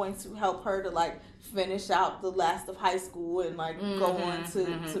was going to help her to like finish out the last of high school and like go on to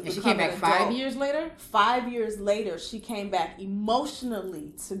and she came back 5 years later? 5 years later, she came back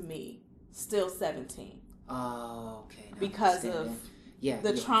emotionally to me, still 17. Oh, okay. Now because of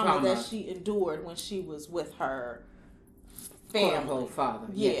the trauma that she endured when she was with her family. Father.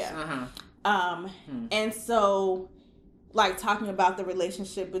 Yeah. Yes. And so, like, talking about the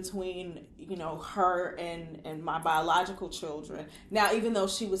relationship between, her and my biological children. Now, even though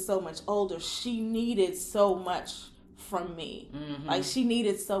she was so much older, she needed so much from me. Like, she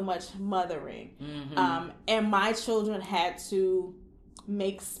needed so much mothering. And my children had to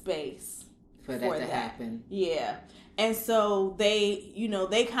make space for that to happen. Yeah. And so they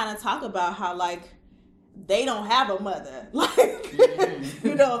kind of talk about how, like, they don't have a mother. Like,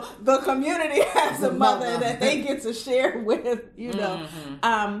 the community has a mother that they get to share with,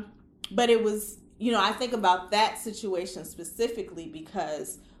 But it was, I think about that situation specifically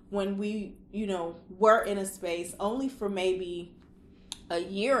because when we, were in a space only for maybe a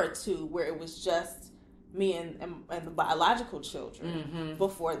year or two where it was just me and the biological children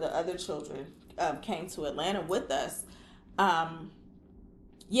before the other children came to Atlanta with us.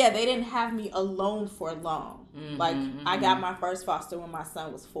 They didn't have me alone for long. I got my first foster when my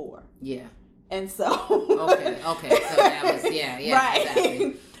son was 4. Yeah. And so okay. So that was right.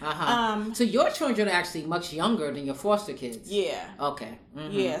 Exactly. So your children are actually much younger than your foster kids. Yeah. Okay.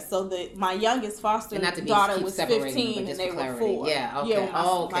 Yeah. So my youngest foster daughter was 15 and they were 4. Yeah. Okay.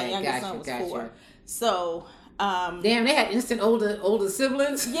 My youngest son was 4. So. Damn, they had instant older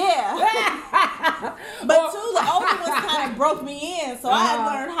siblings. Yeah. But the older ones kind of broke me in, so I had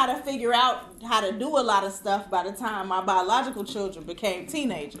learned how to figure out how to do a lot of stuff by the time my biological children became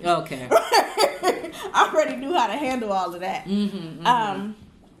teenagers. Okay. I already knew how to handle all of that.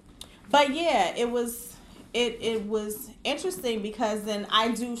 But yeah, it was interesting because then I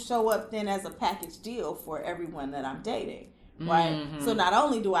do show up then as a package deal for everyone that I'm dating, right? So not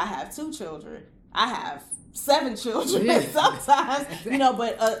only do I have 2 children, I have 7 children sometimes,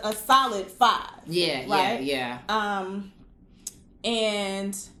 but a solid 5. Yeah, right? yeah.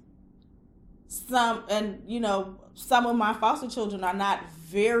 And some of my foster children are not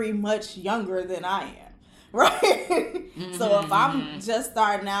very much younger than I am, right? So if I'm just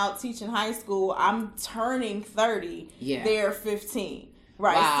starting out teaching high school, I'm turning 30. Yeah. They're 15,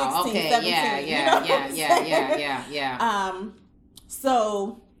 right? Wow, 16, okay. 17. Yeah.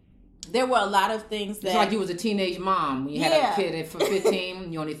 So there were a lot of things that... It's like you was a teenage mom. When you had a kid for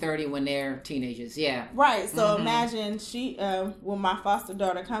 15, you're only 30 when they're teenagers. Yeah. Right. So imagine when my foster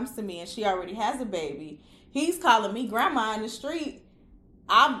daughter comes to me and she already has a baby, he's calling me grandma in the street.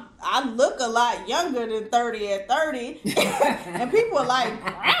 I look a lot younger than 30 at 30. And people are like,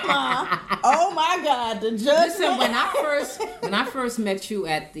 grandma, oh my God, the judgment. Listen, when I first met you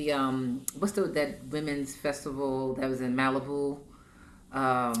at the, that women's festival that was in Malibu?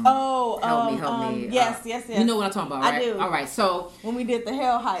 Help me. Yes. You know what I'm talking about, right? I do. All right, so when we did the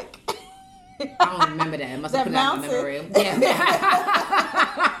hell hike. I don't remember that. I must have put that in my memory. Yeah.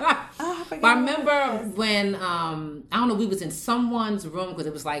 But I remember when I don't know, we was in someone's room because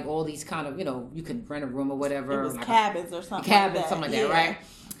it was like all these kind of, you could rent a room or whatever. It was like cabins or something. Something like that, right?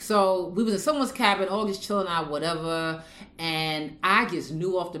 So we was in someone's cabin, all just chilling out, whatever, and I just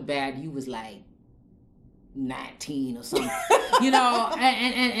knew off the bat you was like 19 or something,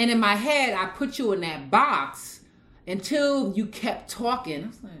 and in my head I put you in that box until you kept talking. I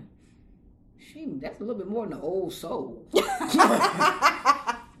was like, that's a little bit more than an old soul.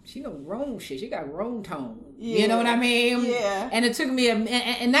 she know grown shit. She got grown tone. Yeah. You know what I mean? Yeah. And it took me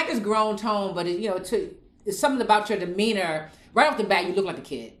and not just grown tone, but it's something about your demeanor. Right off the bat, you look like a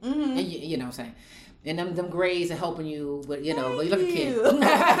kid. Mm-hmm. And you know what I'm saying? And them grades are helping you, but but you look a kid.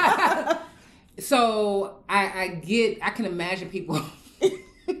 So I can imagine people.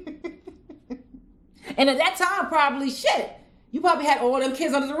 And at that time, probably you probably had all them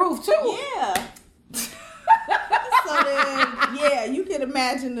kids under the roof too. Yeah. So then, you can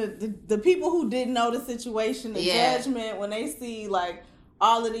imagine the people who didn't know the situation, the judgment when they see like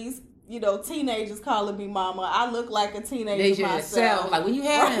all of these, teenagers calling me mama. I look like a teenager myself. Like when you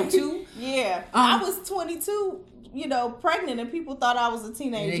had them too. Yeah, I was 22. Pregnant, and people thought I was a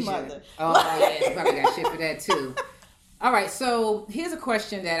teenage mother. Oh yeah, probably got shit for that too. All right, so here's a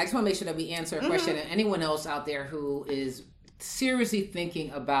question that I just want to make sure that we answer a question, and anyone else out there who is seriously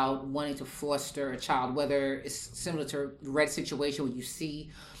thinking about wanting to foster a child, whether it's similar to the Red situation where you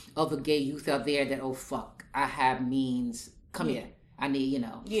see other gay youth out there that, oh fuck, I have means, come here, I need,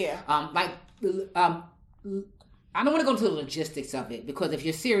 I don't want to go into the logistics of it, because if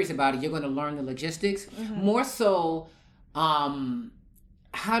you're serious about it, you're going to learn the logistics. More so,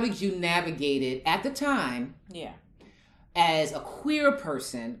 how did you navigate it at the time? Yeah. As a queer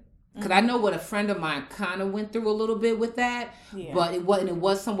person, because I know what a friend of mine kind of went through a little bit with that, but it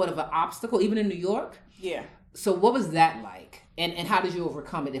was somewhat of an obstacle, even in New York. Yeah. So what was that like? And how did you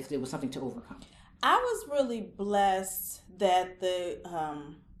overcome it, if there was something to overcome? I was really blessed that the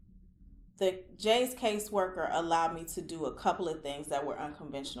Jay's caseworker allowed me to do a couple of things that were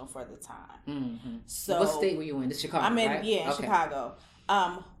unconventional for the time. Mm-hmm. So what state were you in? Chicago, I'm in, right? in Chicago.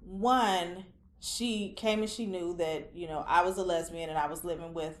 One, she came and she knew that, I was a lesbian and I was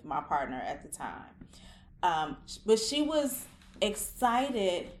living with my partner at the time. But she was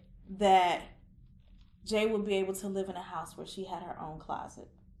excited that Jay would be able to live in a house where she had her own closet.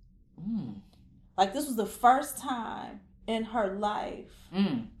 Like, this was the first time in her life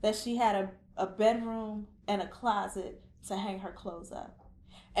that she had a bedroom and a closet to hang her clothes up.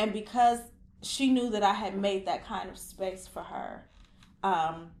 And because she knew that I had made that kind of space for her,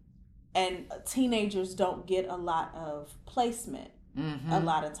 and teenagers don't get a lot of placement a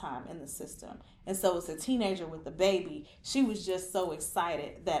lot of time in the system. And so as a teenager with a baby, she was just so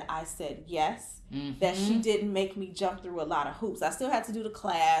excited that I said yes, that she didn't make me jump through a lot of hoops. I still had to do the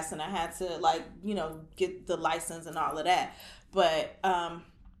class and I had to get the license and all of that. But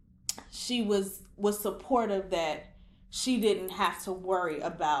she was supportive that she didn't have to worry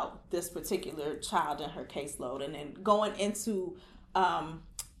about this particular child in her caseload. And then going into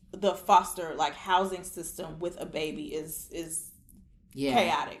the foster housing system with a baby is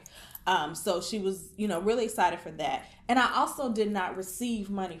chaotic. So she was, really excited for that. And I also did not receive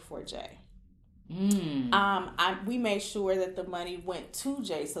money for Jay. We made sure that the money went to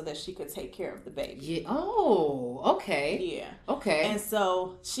Jay so that she could take care of the baby. Yeah. Oh, okay. Yeah. Okay. And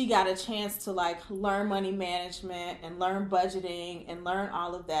so she got a chance to learn money management and learn budgeting and learn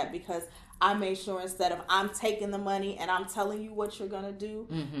all of that, because I made sure, instead of I'm taking the money and I'm telling you what you're going to do,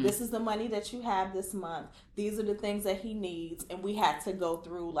 this is the money that you have this month. These are the things that he needs. And we had to go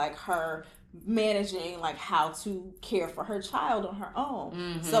through her managing how to care for her child on her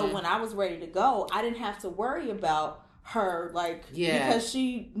own. So when I was ready to go, I didn't have to worry about her because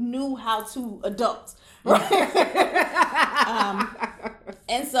she knew how to adult. Right?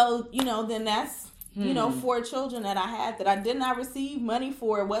 And so, then that's 4 children that I had that I did not receive money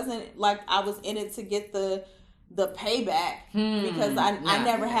for. It wasn't like I was in it to get the payback, because I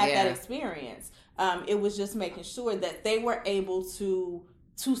never had that experience. It was just making sure that they were able to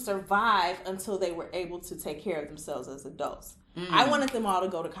survive until they were able to take care of themselves as adults. I wanted them all to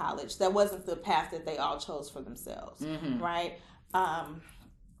go to college. That wasn't the path that they all chose for themselves, right?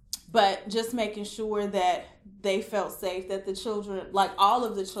 But just making sure that they felt safe, that the children, all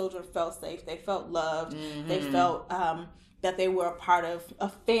of the children felt safe. They felt loved. They felt that they were a part of a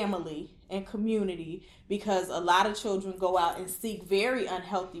family and community, because a lot of children go out and seek very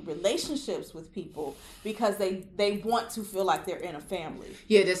unhealthy relationships with people because they want to feel like they're in a family.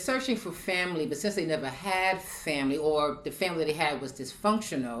 Yeah, they're searching for family, but since they never had family, or the family they had was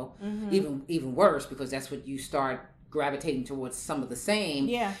dysfunctional, even worse, because that's what you start gravitating towards some of the same.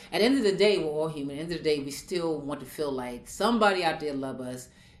 Yeah. At the end of the day, we're all human. At the end of the day, we still want to feel like somebody out there love us.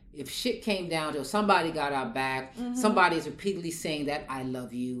 If shit came down to somebody got our back, somebody is repeatedly saying that I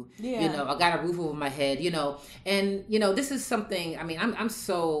love you. Yeah. I got a roof over my head, And, this is something, I'm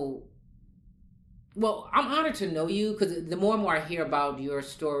so... Well, I'm honored to know you, because the more and more I hear about your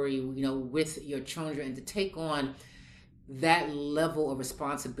story, with your children, and to take on that level of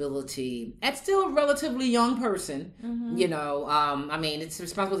responsibility at still a relatively young person. You know, I mean, it's a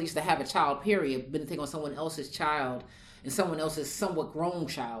responsibility to have a child, period, but to take on someone else's child and someone else's somewhat grown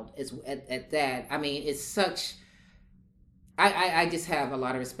child is at that. I mean, it's such... I just have a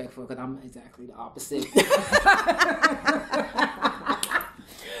lot of respect for it because I'm exactly the opposite.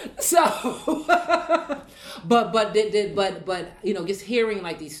 So, but you know, just hearing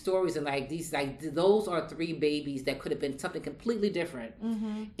like these stories and like these, like those are 3 babies that could have been something completely different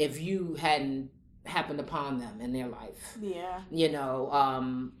if you hadn't happened upon them in their life. Yeah. You know,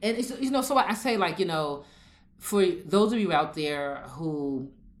 and it's, you know, so I say, like, you know, for those of you out there who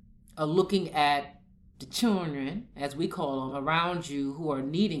are looking at the children, as we call them, around you who are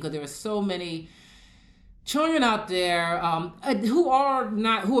needing, because there are so many children out there who are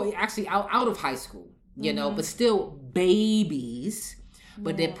actually out of high school, you know, but still babies,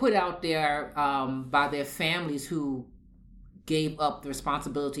 but they're put out there by their families who gave up the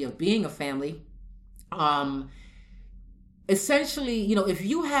responsibility of being a family. Essentially, you know, if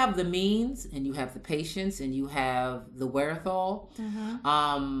you have the means and you have the patience and you have the wherewithal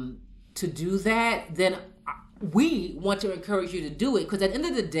to do that, then we want to encourage you to do it, because at the end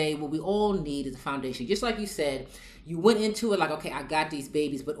of the day, what we all need is a foundation. Just like you said, you went into it like, okay, I got these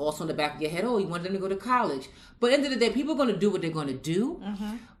babies, but also in the back of your head, oh, you want them to go to college. But at the end of the day, people are going to do what they're going to do,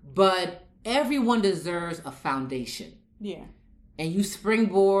 but everyone deserves a foundation. Yeah. And you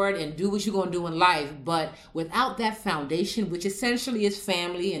springboard and do what you're going to do in life. But without that foundation, which essentially is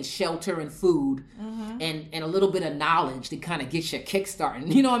family and shelter and food and a little bit of knowledge to kind of get your kick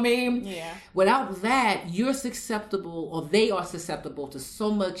starting, you know what I mean? Yeah. Without that, you're susceptible, or they are susceptible to so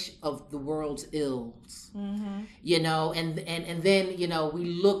much of the world's ills, you know? And then, you know, we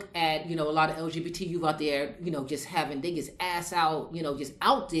look at, you know, a lot of LGBT youth out there, you know, just they just ass out, you know, just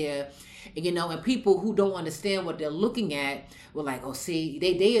out there. You know, and people who don't understand what they're looking at were like, oh, see,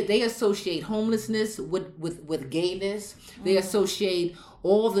 they associate homelessness with gayness. They associate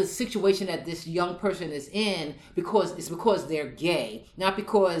all the situation that this young person is in because they're gay, not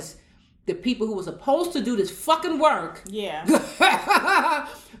because the people who were supposed to do this fucking work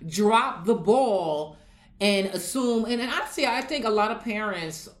drop the ball and assume. And honestly, I think a lot of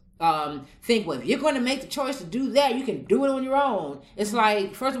parents think, well, if you're going to make the choice to do that, you can do it on your own. It's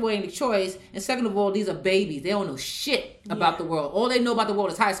like, first of all, it ain't a choice, and second of all, these are babies. They don't know shit about the world. All they know about the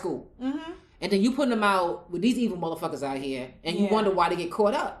world is high school. And then you putting them out with these evil motherfuckers out here, and you wonder why they get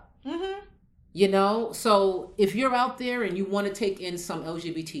caught up. You know? So if you're out there and you want to take in some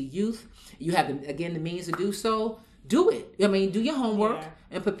LGBT youth, you have, the means to do so, do it. I mean, do your homework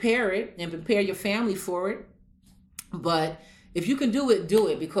and prepare it and prepare your family for it. But if you can do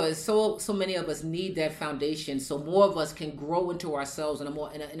it, because so many of us need that foundation, so more of us can grow into ourselves in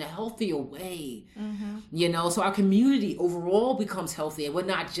a healthier way. You know, so our community overall becomes healthy, and we're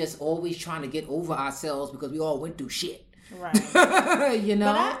not just always trying to get over ourselves because we all went through shit. Right. You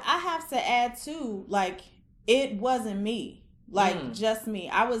know? But I have to add too, like, it wasn't me. Like, just me.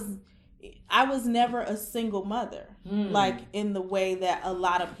 I was never a single mother, like in the way that a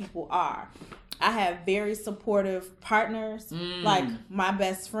lot of people are. I have very supportive partners, like my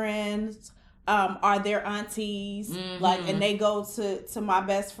best friends are their aunties, like, and they go to my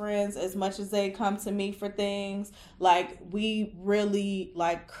best friends as much as they come to me for things. Like, we really,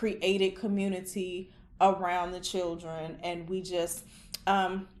 like, created community around the children, and we just,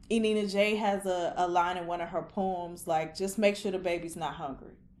 Enina J has a line in one of her poems, like, just make sure the baby's not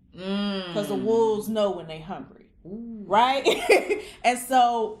hungry, because the wolves know when they hungry, right? And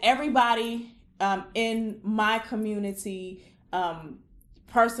so everybody in my community,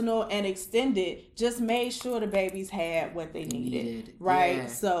 personal and extended, just made sure the babies had what they needed. Right? Yeah.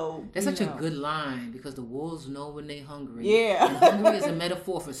 So that's such a good line, because the wolves know when they're hungry. Yeah. And hungry is a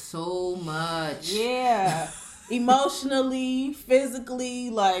metaphor for so much. Yeah. Emotionally, physically,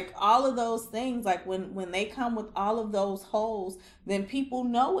 like all of those things. Like when they come with all of those holes, then people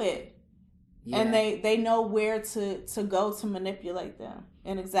know it. Yeah. And they know where to go to manipulate them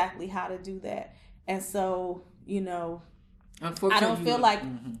and exactly how to do that. And so, you know, I don't feel like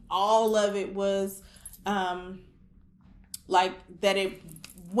all of it was like that it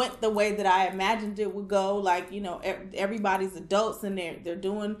went the way that I imagined it would go. Like, you know, everybody's adults and they're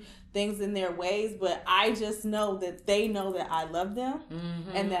doing things in their ways, but I just know that they know that I love them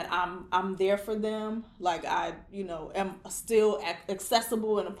and that I'm there for them. Like, I, you know, am still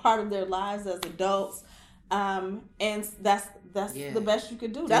accessible and a part of their lives as adults. And that's the best you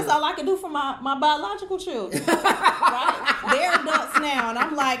could do. That's all I can do for my biological children. Right? They're adults now, and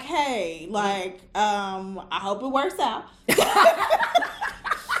I'm like, hey, like, I hope it works out.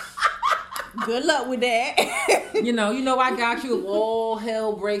 Good luck with that. you know, I got you if all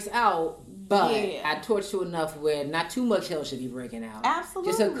hell breaks out. But Yeah. I torched you enough where not too much hell should be breaking out.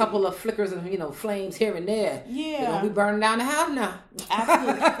 Absolutely. Just a couple of flickers of, flames here and there. Yeah. But don't be burning down the house now.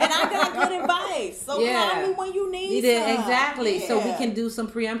 Absolutely. And I got good advice. So call me when you need some. Exactly. Yeah. So we can do some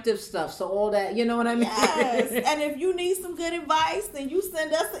preemptive stuff. So all that, you know what I mean? Yes. And if you need some good advice, then you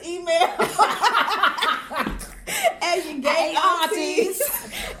send us an email. As your gay aunties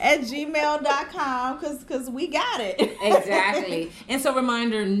at gmail.com because we got it. Exactly. And so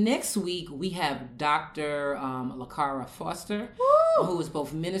reminder, next week we have Dr. LaCara Foster, who is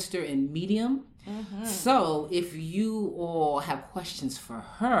both minister and medium. Mm-hmm. So if you all have questions for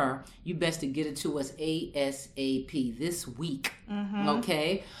her, you best to get it to us ASAP this week. Mm-hmm.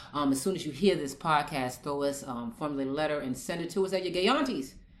 Okay? As soon as you hear this podcast, throw us formulate a letter and send it to us at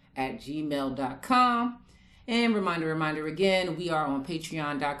yourgayaunties@gmail.com. And reminder again, we are on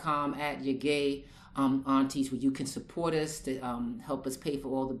patreon.com at Your Gay Aunties, where you can support us to help us pay for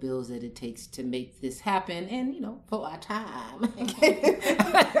all the bills that it takes to make this happen and, for our time. But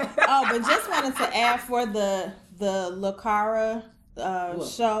just wanted to add for the LaCara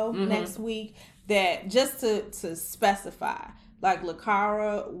show next week that just to specify, like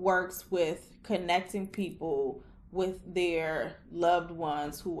LaCara works with connecting people with their loved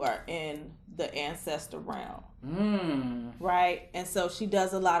ones who are in the ancestor realm. Right? And so she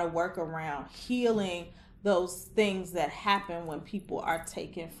does a lot of work around healing those things that happen when people are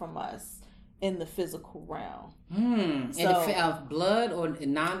taken from us in the physical realm. So, and of blood or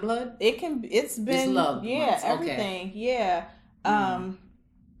non-blood? It's been loved ones. everything. Okay. Yeah.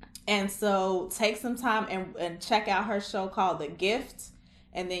 And so take some time and check out her show called The Gift.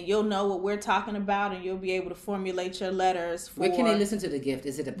 And then you'll know what we're talking about, and you'll be able to formulate your letters for... Where can they listen to The Gift?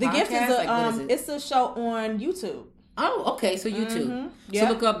 Is it a podcast? The Gift is it's a show on YouTube. Oh, okay. So YouTube. Mm-hmm. Yep. So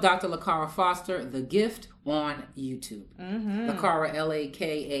look up Dr. LaCara Foster, The Gift on YouTube. Mm-hmm. LaCara,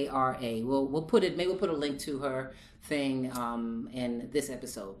 LaKara. We'll put it. Maybe we'll put a link to her thing in this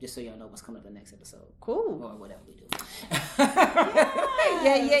episode, just so y'all know what's coming up in the next episode. Cool. Or whatever we do.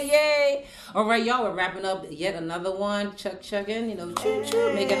 Yay. All right, y'all, we're wrapping up yet another one. Chugging,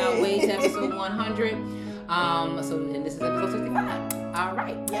 choo-choo, making our way to episode 100. And this is episode 65. All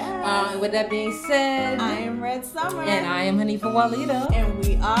right. Yeah. And with that being said, I am Red Summer. And I am Hanifa Walida. And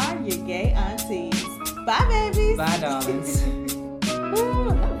we are your gay aunties. Bye, babies. Bye, darlings.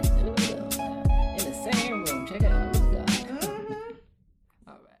 Woo.